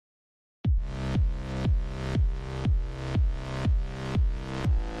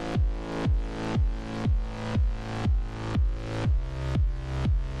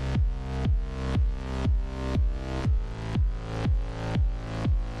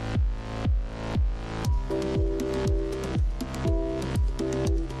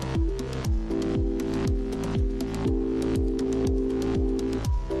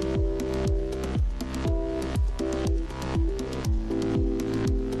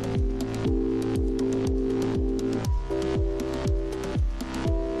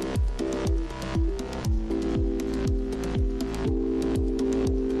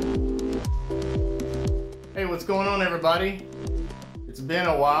what's going on, everybody? It's been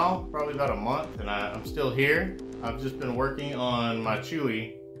a while, probably about a month, and I'm still here. I've just been working on my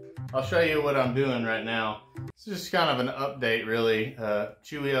Chewie. I'll show you what I'm doing right now. It's just kind of an update, really.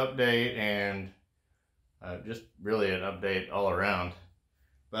 Chewie update, and just really an update all around.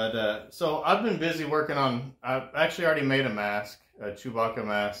 But so I've been busy working on, I've actually already made a mask, a Chewbacca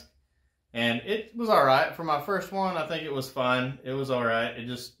mask. And it was alright. For my first one, I think it was fine. It was alright. It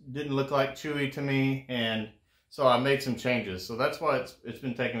just didn't look like Chewie to me, and so I made some changes. So that's why it's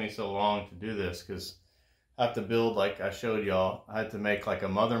been taking me so long to do this, because I have to build, like I showed y'all. I had to make like a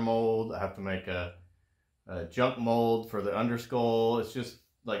mother mold. I have to make a junk mold for the underskull. It's just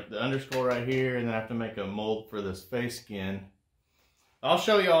like the underskull right here, and then I have to make a mold for this face skin. I'll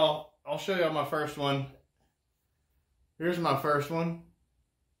show y'all my first one. Here's my first one.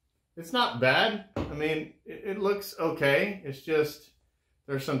 It's not bad. I mean, it looks okay. It's just,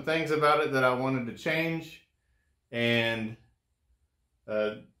 there's some things about it that I wanted to change, and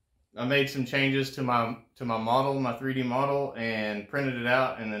I made some changes to my model, my 3D model, and printed it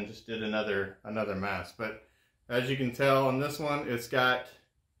out, and then just did another mask. But as you can tell on this one, it's got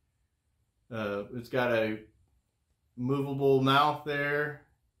a movable mouth there.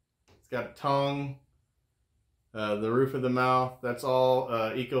 It's got a tongue. The roof of the mouth, that's all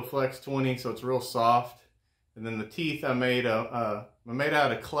EcoFlex 20, so it's real soft. And then the teeth I made out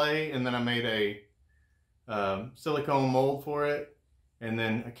of clay, and then I made a silicone mold for it, and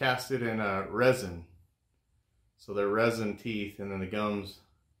then I cast it in resin. So they're resin teeth, and then the gums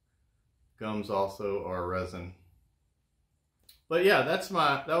also are resin. But yeah, that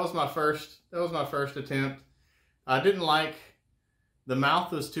was my first attempt. I didn't like, the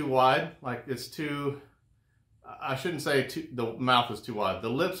mouth was too wide, like it's too, I shouldn't say the mouth is too wide. The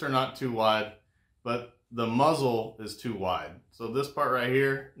lips are not too wide, but the muzzle is too wide. So this part right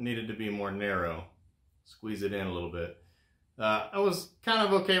here needed to be more narrow. Squeeze it in a little bit. I was kind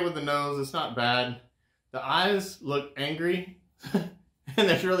of okay with the nose. It's not bad. The eyes look angry, and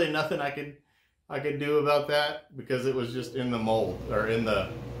there's really nothing I could do about that, because it was just in the mold, or in the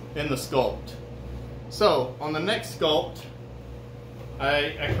sculpt. So on the next sculpt,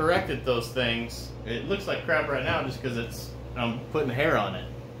 I corrected those things. It looks like crap right now just because I'm putting hair on it.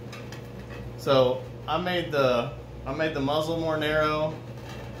 So I made the muzzle more narrow.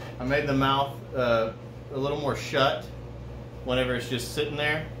 I made the mouth a little more shut. Whenever it's just sitting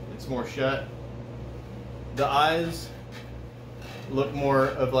there, it's more shut. The eyes look more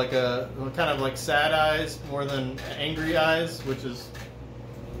of like kind of like sad eyes more than angry eyes, which is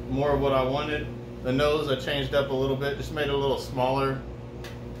more of what I wanted. The nose I changed up a little bit, just made it a little smaller.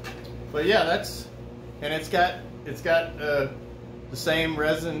 But yeah, and it's got the same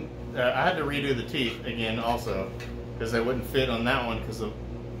resin. I had to redo the teeth again also, because they wouldn't fit on that one because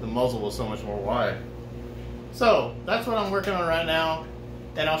the muzzle was so much more wide. So that's what I'm working on right now,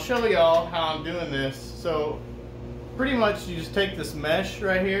 and I'll show y'all how I'm doing this. So pretty much you just take this mesh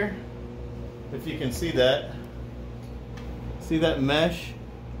right here, if you can see that mesh.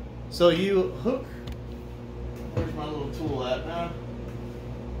 So you hook, where's my little tool at now?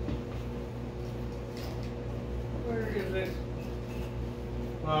 Where is it?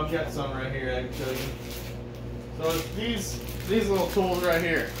 Well, I've got some right here I can show you. So it's these little tools right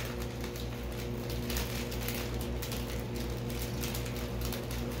here.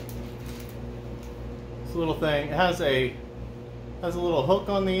 This little thing, it has a little hook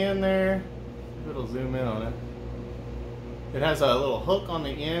on the end there. It'll zoom in on it. It has a little hook on the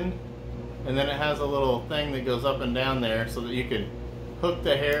end, and then it has a little thing that goes up and down there so that you can hook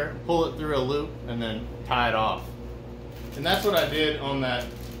the hair, pull it through a loop, and then tie it off. And that's what I did on that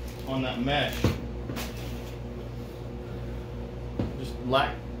mesh. Just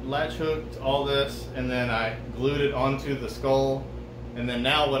latch hooked all this, and then I glued it onto the skull. And then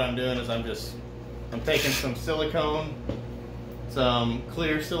now what I'm doing is I'm taking some silicone, some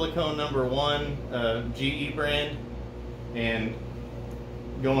clear silicone #1 GE brand, and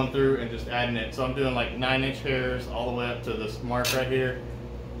going through and just adding it. So I'm doing like 9-inch hairs all the way up to this mark right here.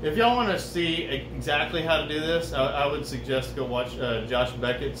 If y'all want to see exactly how to do this, I would suggest go watch Josh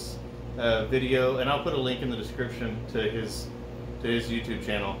Beckett's video, and I'll put a link in the description to his YouTube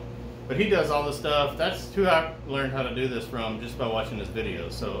channel. But he does all this stuff. That's who I learned how to do this from, just by watching his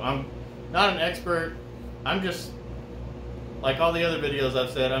videos. So I'm not an expert. I'm just, like all the other videos I've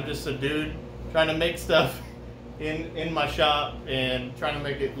said, I'm just a dude trying to make stuff in my shop and trying to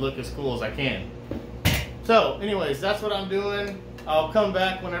make it look as cool as I can. So anyways, that's what I'm doing. I'll come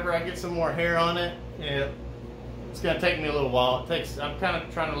back whenever I get some more hair on it. It's gonna take me a little while. I'm kind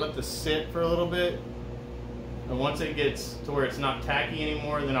of trying to let this sit for a little bit. And once it gets to where it's not tacky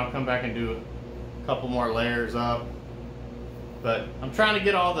anymore, then I'll come back and do a couple more layers up. But I'm trying to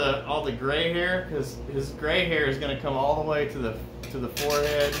get all the gray hair, because his gray hair is going to come all the way to the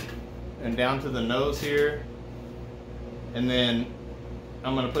forehead and down to the nose here. And then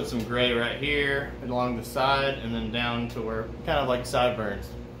I'm going to put some gray right here along the side, and then down to where, kind of like sideburns.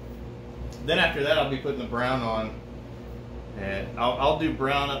 Then after that, I'll be putting the brown on, and I'll do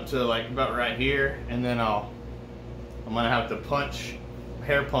brown up to like about right here, and then I'm going to have to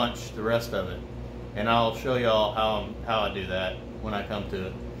hair punch the rest of it. And I'll show y'all how I do that when I come to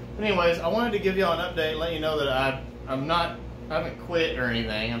it. Anyways, I wanted to give y'all an update, let you know that I haven't quit or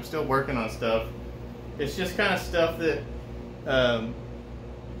anything. I'm still working on stuff. It's just kind of stuff that,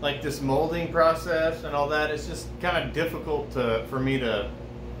 like this molding process and all that, it's just kind of difficult for me to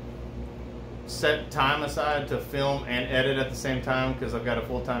set time aside to film and edit at the same time, because I've got a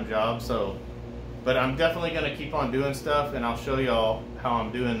full-time job. So, but I'm definitely going to keep on doing stuff, and I'll show y'all how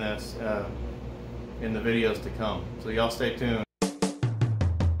I'm doing this in the videos to come. So y'all stay tuned.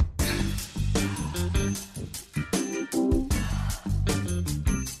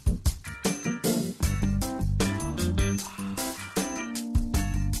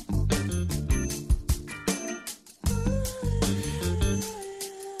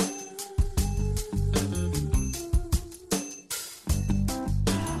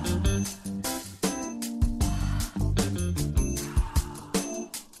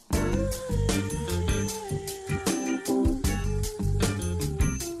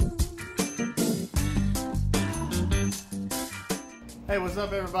 Hey, what's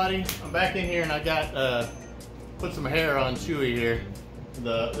up everybody? I'm back in here and I got put some hair on Chewie here.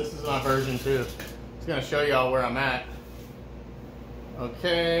 This is my version 2. It's gonna show y'all where I'm at.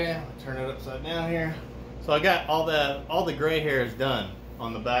 Okay, I'll turn it upside down here. So I got all the gray hair is done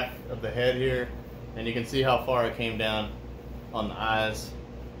on the back of the head here, and you can see how far it came down on the eyes,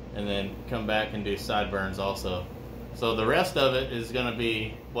 and then come back and do sideburns also. So the rest of it is gonna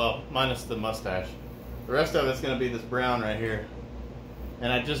be, well, minus the mustache. The rest of it's gonna be this brown right here.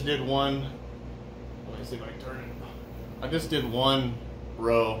 And I just did one, let me see if I can turn it. I just did one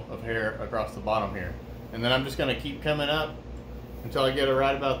row of hair across the bottom here. And then I'm just gonna keep coming up until I get it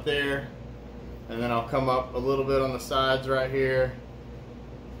right about there. And then I'll come up a little bit on the sides right here.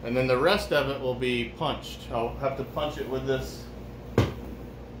 And then the rest of it will be punched. I'll have to punch it with this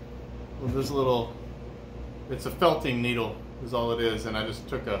little, it's a felting needle is all it is. And I just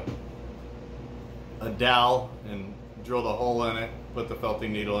took a dowel and drilled a hole in it, put the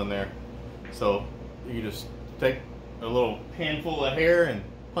felting needle in there. So you just take a little handful of hair and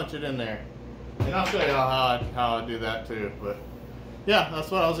punch it in there. And I'll show y'all how I do that too. But yeah, that's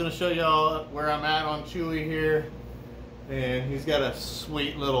what I was going to show y'all, where I'm at on Chewie here. And he's got a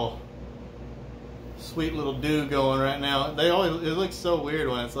sweet little do going right now. It looks so weird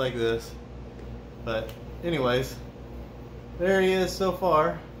when it's like this. But anyways, there he is so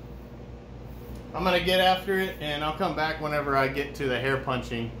far. I'm going to get after it, and I'll come back whenever I get to the hair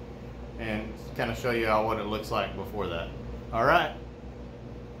punching and kind of show you all what it looks like before that. Alright,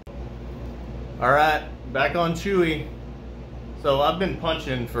 back on Chewie. So I've been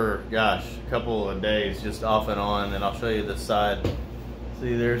punching for, gosh, a couple of days, just off and on, and I'll show you this side.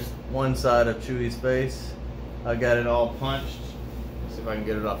 See, there's one side of Chewie's face. I got it all punched. Let's see if I can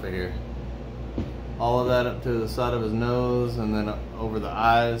get it off of here. All of that up to the side of his nose, and then over the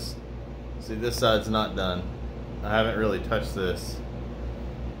eyes. See, this side's not done. I haven't really touched this,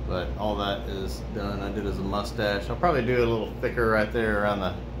 but all that is done. I did as a mustache. I'll probably do a little thicker right there around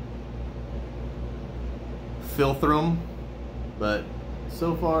the philtrum, but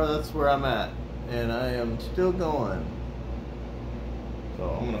so far that's where I'm at, and I am still going.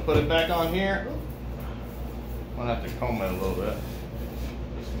 So I'm gonna put it back on here. I'm gonna have to comb it a little bit.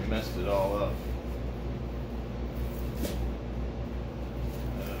 Just messed it all up.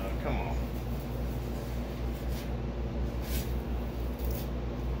 Come on.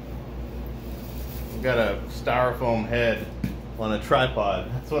 Got a styrofoam head on a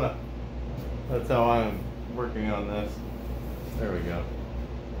tripod. That's how I'm working on this. There we go.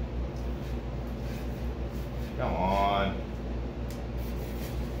 Come on.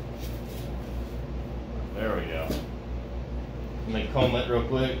 There we go. Let me comb it real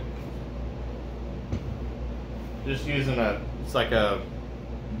quick. Just using it's like a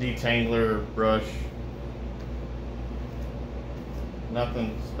detangler brush.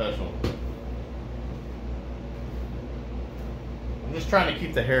 Nothing special. I'm just trying to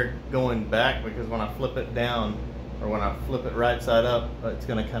keep the hair going back, because when I flip it down, or when I flip it right side up, it's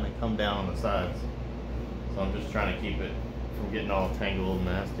going to kind of come down on the sides. So I'm just trying to keep it from getting all tangled and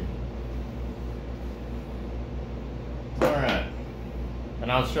nasty. Alright,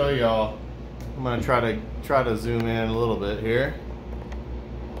 and I'll show y'all I'm gonna try to zoom in a little bit here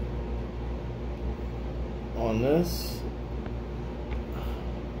on this.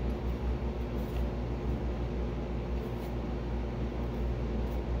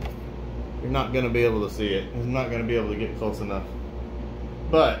 You're not gonna be able to see it. It's not gonna be able to get close enough.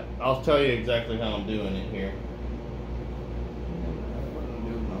 But I'll tell you exactly how I'm doing it here. What am I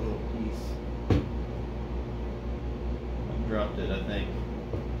doing with my little piece? I dropped it, I think.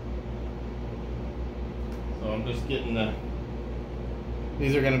 So I'm just getting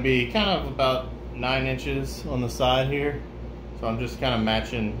these are going to be kind of about 9 inches on the side here. So I'm just kind of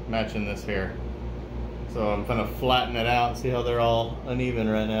matching this hair. So I'm going to flatten it out. See how they're all uneven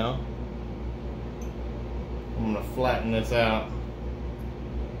right now? I'm going to flatten this out.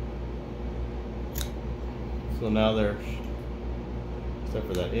 So now they're, except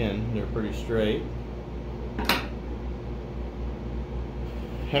for that end, they're pretty straight.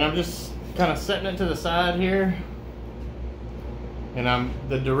 And I'm just kind of setting it to the side here. And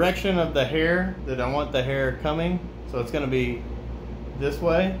the direction of the hair that I want the hair coming, so it's going to be this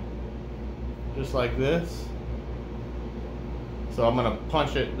way, just like this. So I'm going to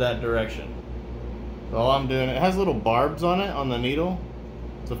punch it that direction. So all I'm doing, it has little barbs on it on the needle.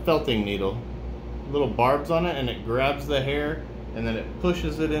 It's a felting needle. Little barbs on it, and it grabs the hair and then it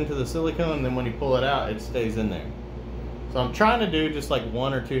pushes it into the silicone, and then when you pull it out, it stays in there. So I'm trying to do just like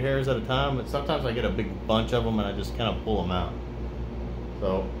 1 or 2 hairs at a time, but sometimes I get a big bunch of them and I just kind of pull them out.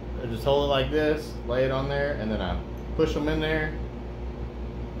 So I just hold it like this, lay it on there, and then I push them in there,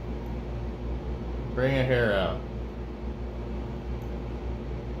 bring a hair out.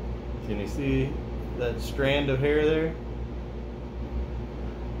 Can you see that strand of hair there?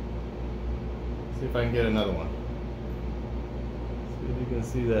 See if I can get another one. See if you can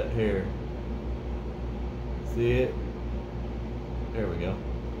see that hair. See it? There we go.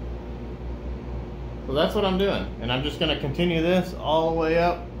 So that's what I'm doing. And I'm just going to continue this all the way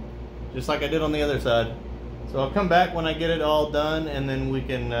up, just like I did on the other side. So I'll come back when I get it all done, and then we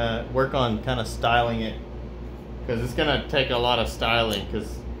can work on kind of styling it. Because it's going to take a lot of styling,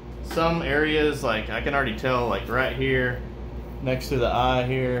 because some areas, like I can already tell, like right here, next to the eye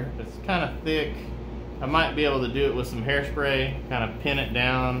here, it's kind of thick. I might be able to do it with some hairspray, kind of pin it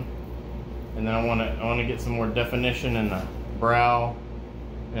down, and then I want to get some more definition in the brow.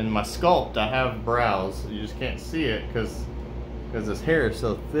 And my sculpt, I have brows. You just can't see it because this hair is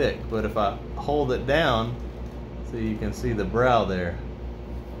so thick. But if I hold it down, so you can see the brow there.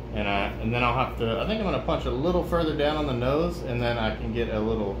 And then I'll have to, I think I'm going to punch a little further down on the nose, and then I can get a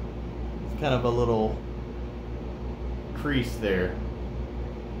little, kind of a little crease there.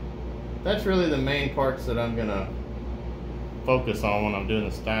 That's really the main parts that I'm going to focus on when I'm doing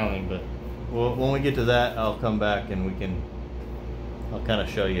the styling. But when we get to that, I'll come back and I'll kind of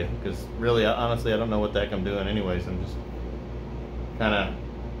show you. Because really, honestly, I don't know what the heck I'm doing anyways. I'm just kind of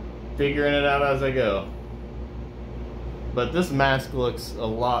figuring it out as I go. But this mask looks a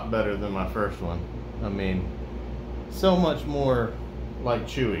lot better than my first one. I mean, so much more like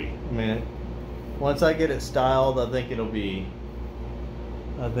Chewie. I mean, once I get it styled, I think it'll be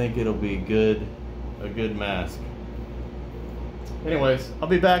good, a good mask. Anyways, I'll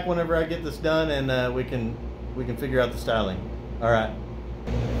be back whenever I get this done, and we can figure out the styling. All right.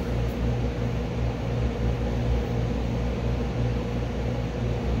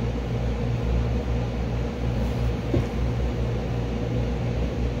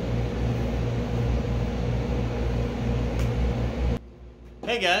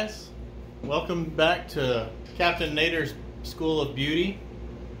 Hey guys, welcome back to Captain Nader's School of Beauty.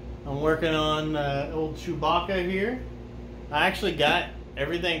 I'm working on old Chewbacca here. I actually got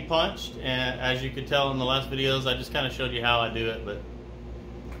everything punched, and as you could tell in the last videos, I just kind of showed you how I do it, but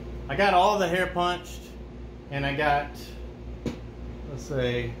I got all the hair punched, and I got, let's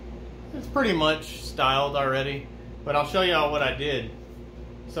say, it's pretty much styled already, but I'll show you all what I did.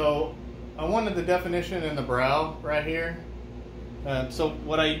 So I wanted the definition in the brow right here. So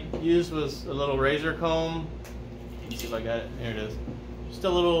what I used was a little razor comb. Let me see if I got it. Here it is. Just a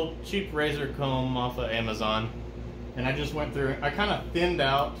little cheap razor comb off of Amazon. And I just went through, I kind of thinned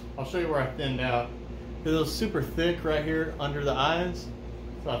out. I'll show you where I thinned out. It was super thick right here under the eyes.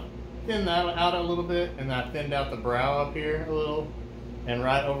 So I thinned that out a little bit, and I thinned out the brow up here a little, and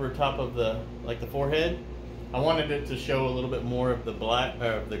right over top of the forehead. I wanted it to show a little bit more of the black,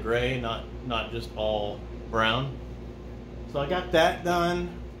 or the gray, not just all brown. So I got that done.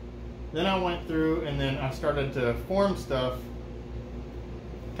 Then I went through and then I started to form stuff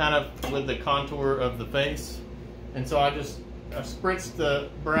kind of with the contour of the face. And so I spritzed the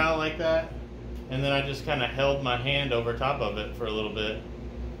brow like that, and then I just kind of held my hand over top of it for a little bit.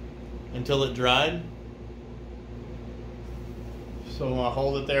 until it dried. So I'll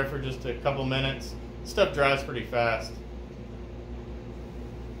hold it there for just a couple minutes. Stuff dries pretty fast.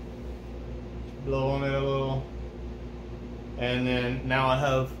 Blow on it a little. And then now I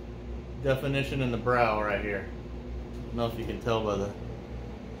have definition in the brow right here. I don't know if you can tell by the,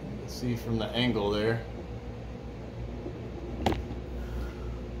 you can see from the angle there.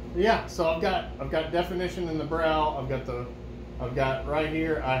 Yeah, so I've got definition in the brow. I've got right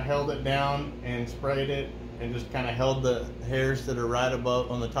here, I held it down and sprayed it and just kind of held the hairs that are right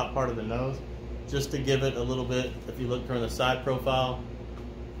above on the top part of the nose, just to give it a little bit. If you look from the side profile,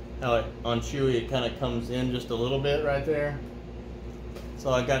 how it, on Chewie, it kind of comes in just a little bit right there. So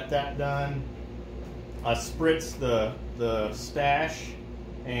I got that done. I spritzed the stash,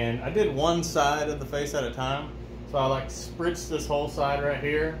 and I did one side of the face at a time. So I like spritzed this whole side right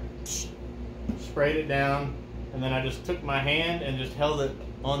here, sprayed it down, and then I just took my hand and just held it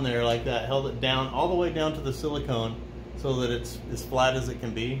on there like that, held it down all the way down to the silicone so that it's as flat as it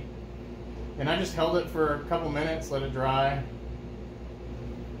can be. And I just held it for a couple minutes, let it dry.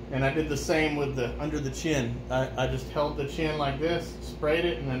 And I did the same with the under the chin. I just held the chin like this, sprayed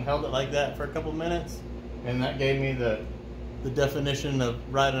it, and then held it like that for a couple minutes. And that gave me the definition of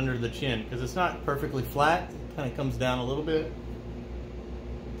right under the chin, because it's not perfectly flat. It kind of comes down a little bit.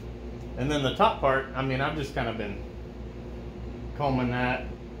 And then the top part, I mean, I've just kind of been combing that.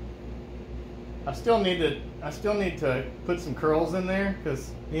 I still need to put some curls in there,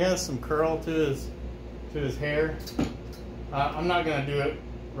 because he has some curl to his hair. I'm not gonna do it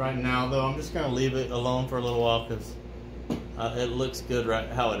right now though. I'm just gonna leave it alone for a little while, because it looks good right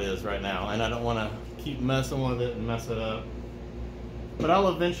how it is right now, and I don't want to keep messing with it and mess it up. But I'll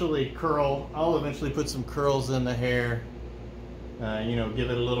eventually put some curls in the hair, you know, give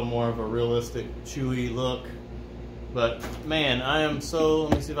it a little more of a realistic Chewie look. But man, I am so,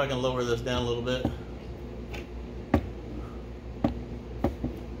 let me see if I can lower this down a little bit.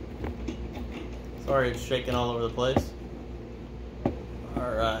 Sorry, it's shaking all over the place.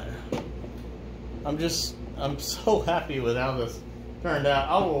 All right. I'm so happy with how this turned out.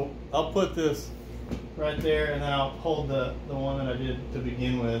 I'll put this right there, and then I'll hold the one that I did to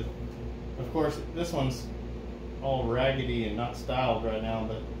begin with. Of course, this one's all raggedy and not styled right now,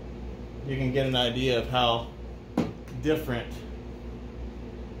 but you can get an idea of how different.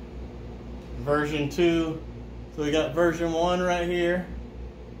 Version 2. So we got version 1 right here.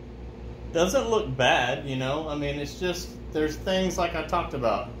 Doesn't look bad, you know. I mean, it's just, there's things like I talked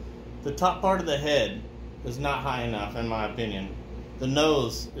about. The top part of the head is not high enough, in my opinion. The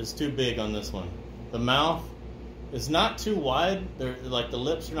nose is too big on this one. The mouth is not too wide. Like the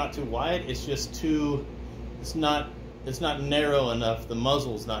lips are not too wide. It's just too, it's not narrow enough. The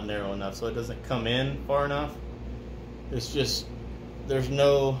muzzle's not narrow enough, so it doesn't come in far enough. It's just, there's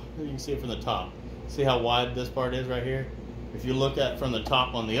no, you can see it from the top. See how wide this part is right here? If you look at from the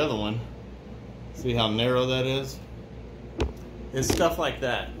top on the other one, see how narrow that is? It's stuff like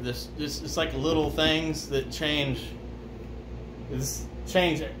that. It's like little things that change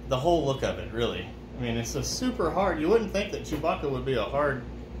the whole look of it, really. I mean, it's a super hard, you wouldn't think that Chewbacca would be a hard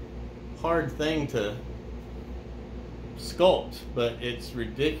thing to sculpt, but it's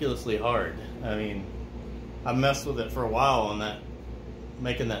ridiculously hard. I mean, I messed with it for a while on that,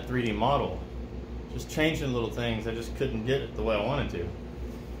 making that 3D model. Just changing little things, I just couldn't get it the way I wanted to.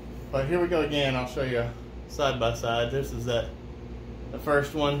 But here we go again, I'll show you side by side. This is the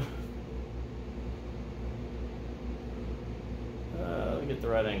first one. Let me get the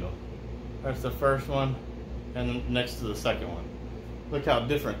right angle. That's the first one, and next to the second one. Look how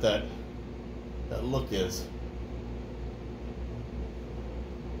different that look is.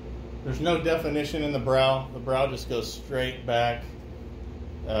 There's no definition in the brow. The brow just goes straight back.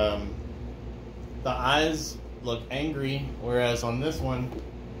 The eyes look angry, whereas on this one,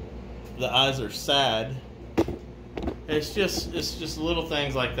 the eyes are sad. It's just little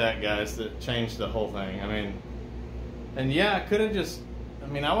things like that, guys, that change the whole thing. I mean, and yeah, I could have just, I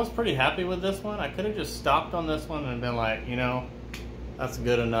mean, I was pretty happy with this one. I could have just stopped on this one and been like, you know, that's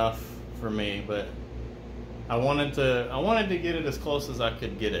good enough for me. But I wanted to get it as close as I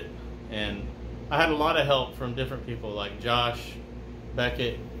could get it. And I had a lot of help from different people, like Josh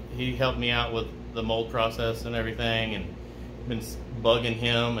Beckett. He helped me out with the mold process and everything, and been bugging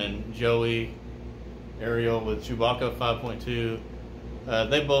him, and Joey Ariel with Chewbacca 5.2.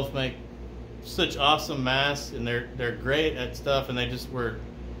 They both make such awesome masks, and they're great at stuff, and they just were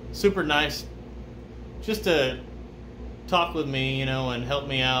super nice just to talk with me, you know, and help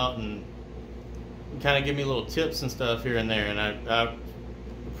me out, and kind of give me little tips and stuff here and there. And I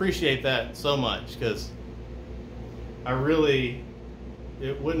appreciate that so much, because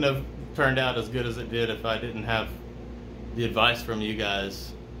it wouldn't have turned out as good as it did if I didn't have the advice from you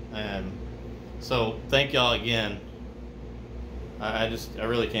guys. So thank y'all again. I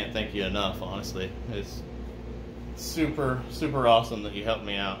really can't thank you enough, honestly. It's super, super awesome that you helped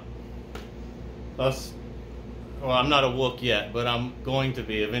me out. Plus, well, I'm not a Wook yet, but I'm going to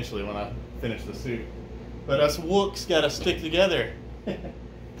be eventually when I finish the suit. But us Wooks gotta stick together.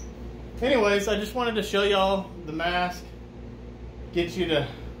 Anyways, I just wanted to show y'all the mask, get you to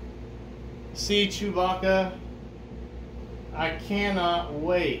see Chewbacca. I cannot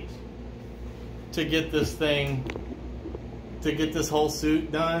wait to get this thing, to get this whole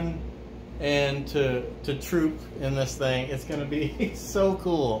suit done and to troop in this thing. It's gonna be so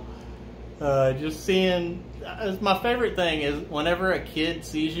cool. Just seeing, my favorite thing is whenever a kid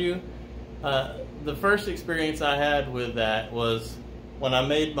sees you, the first experience I had with that was when I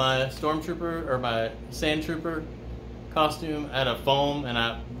made my Stormtrooper or my Sand Trooper costume out of foam, and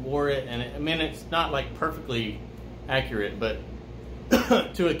I wore it, and I mean, it's not like perfectly accurate, but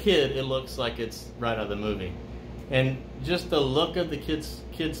to a kid it looks like it's right out of the movie. And just the look of the kids'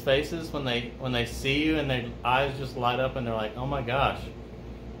 faces when they see you, and their eyes just light up, and they're like, oh my gosh,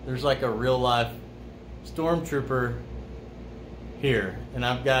 there's like a real life Stormtrooper here, and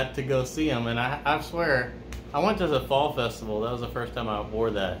I've got to go see him. And I swear, I went to the fall festival. That was the first time I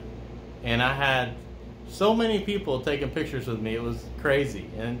wore that, and I had so many people taking pictures with me. It was crazy,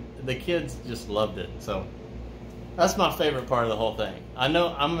 and the kids just loved it. So that's my favorite part of the whole thing. I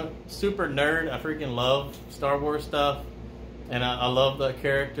know I'm a super nerd. I freaking love Star Wars stuff, and I love the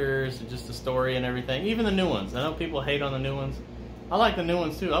characters and just the story and everything. Even the new ones. I know people hate on the new ones. I like the new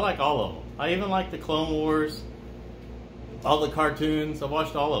ones too. I like all of them. I even like the Clone Wars, all the cartoons. I've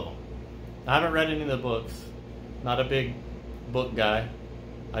watched all of them. I haven't read any of the books. Not a big book guy.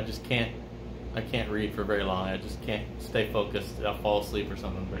 I just can't. I can't read for very long. I just can't stay focused. I'll fall asleep or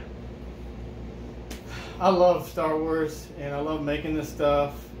something. But I love Star Wars, and I love making this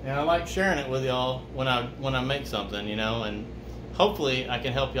stuff, and I like sharing it with y'all when I make something, you know. And hopefully I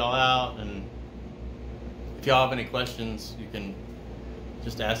can help y'all out. And if y'all have any questions, you can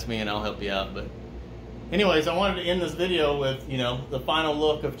just ask me, and I'll help you out. But anyways, I wanted to end this video with, you know, the final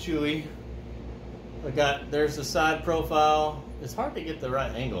look of Chewie. There's the side profile. It's hard to get the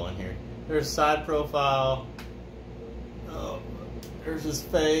right angle in here. There's side profile. Oh, there's his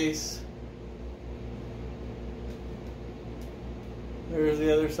face. There's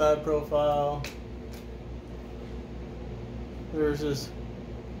the other side profile. There's his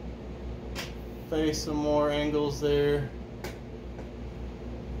face, some more angles there.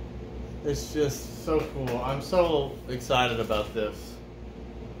 It's just so cool. I'm so excited about this.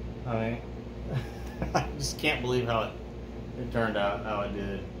 I mean, I just can't believe how it turned out, how it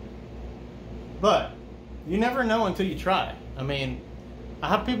did. But you never know until you try. I mean, I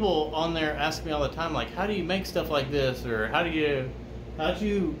have people on there ask me all the time, like, how do you make stuff like this? Or how'd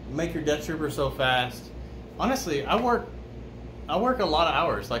you make your Death Trooper so fast? Honestly, I work a lot of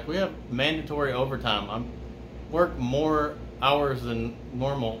hours. Like, we have mandatory overtime. I work more hours than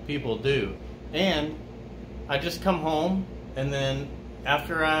normal people do. And I just come home, and then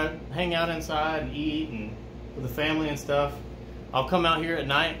after I hang out inside and eat and with the family and stuff, I'll come out here at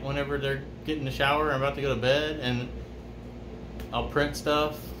night whenever they're getting the shower and about to go to bed, and I'll print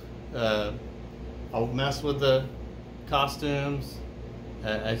stuff. I'll mess with the costumes.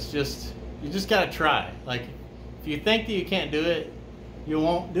 It's just, you just gotta try. Like, if you think that you can't do it, you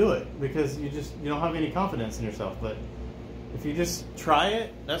won't do it because you don't have any confidence in yourself. But if you just try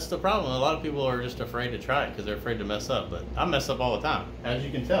it, that's the problem. A lot of people are just afraid to try it because they're afraid to mess up. But I mess up all the time, as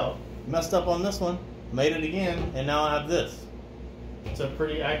you can tell. Messed up on this one, made it again, and now I have this. It's a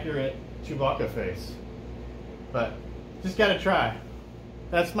pretty accurate Chewbacca face. But just gotta try.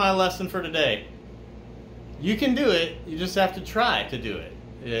 That's my lesson for today. You can do it, you just have to try to do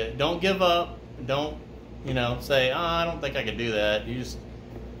it. Don't give up. Don't, say, oh, I don't think I could do that. You just,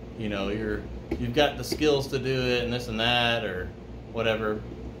 you've got the skills to do it and this and that or whatever.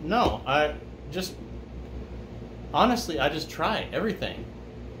 No, honestly, I just try everything.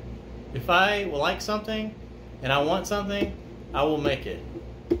 If I like something and I want something, I will make it.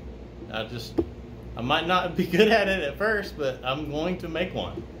 I might not be good at it at first, but I'm going to make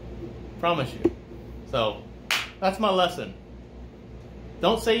one. Promise you. So, that's my lesson.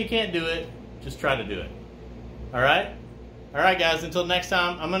 Don't say you can't do it, just try to do it. Alright? Alright guys, until next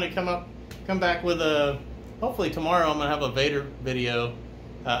time, I'm going to come back with hopefully tomorrow I'm going to have a Vader video.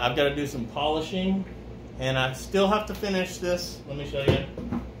 I've got to do some polishing, and I still have to finish this. Let me show you.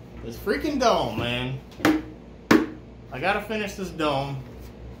 This freaking dome, man. I got to finish this dome,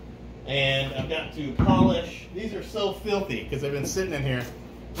 and I've got to polish. These are so filthy because they've been sitting in here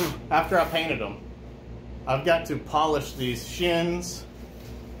after I painted them, I've got to polish these shins,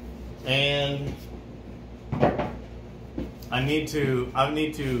 and I need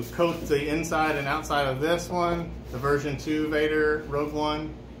to coat the inside and outside of this one, the version 2 Vader Rogue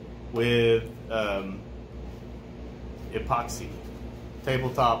One, with epoxy,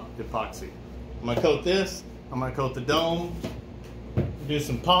 tabletop epoxy. I'm gonna coat this. I'm gonna coat the dome, do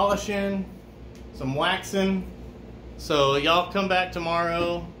some polishing, some waxing. So y'all come back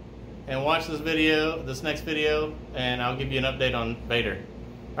tomorrow and watch this next video, and I'll give you an update on Vader.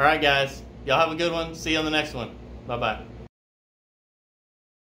 All right, guys, y'all have a good one. See you on the next one. Bye-bye.